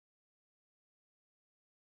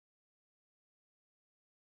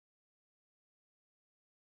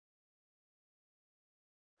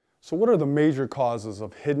So what are the major causes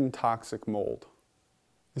of hidden toxic mold?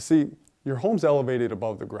 You see, your home's elevated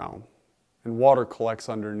above the ground and water collects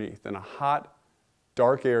underneath in a hot,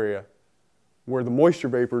 dark area where the moisture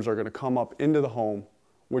vapors are going to come up into the home,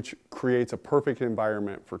 which creates a perfect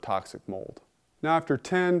environment for toxic mold. Now after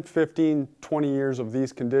 10, 15, 20 years of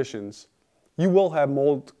these conditions, you will have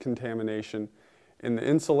mold contamination in the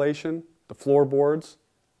insulation, the floorboards,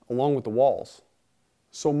 along with the walls.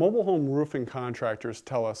 So mobile home roofing contractors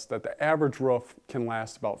tell us that the average roof can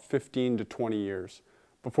last about 15 to 20 years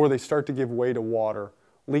before they start to give way to water,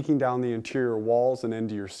 leaking down the interior walls and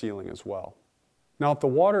into your ceiling as well. Now if the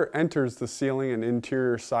water enters the ceiling and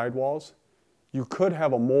interior sidewalls, you could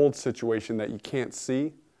have a mold situation that you can't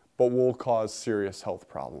see, but will cause serious health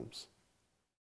problems.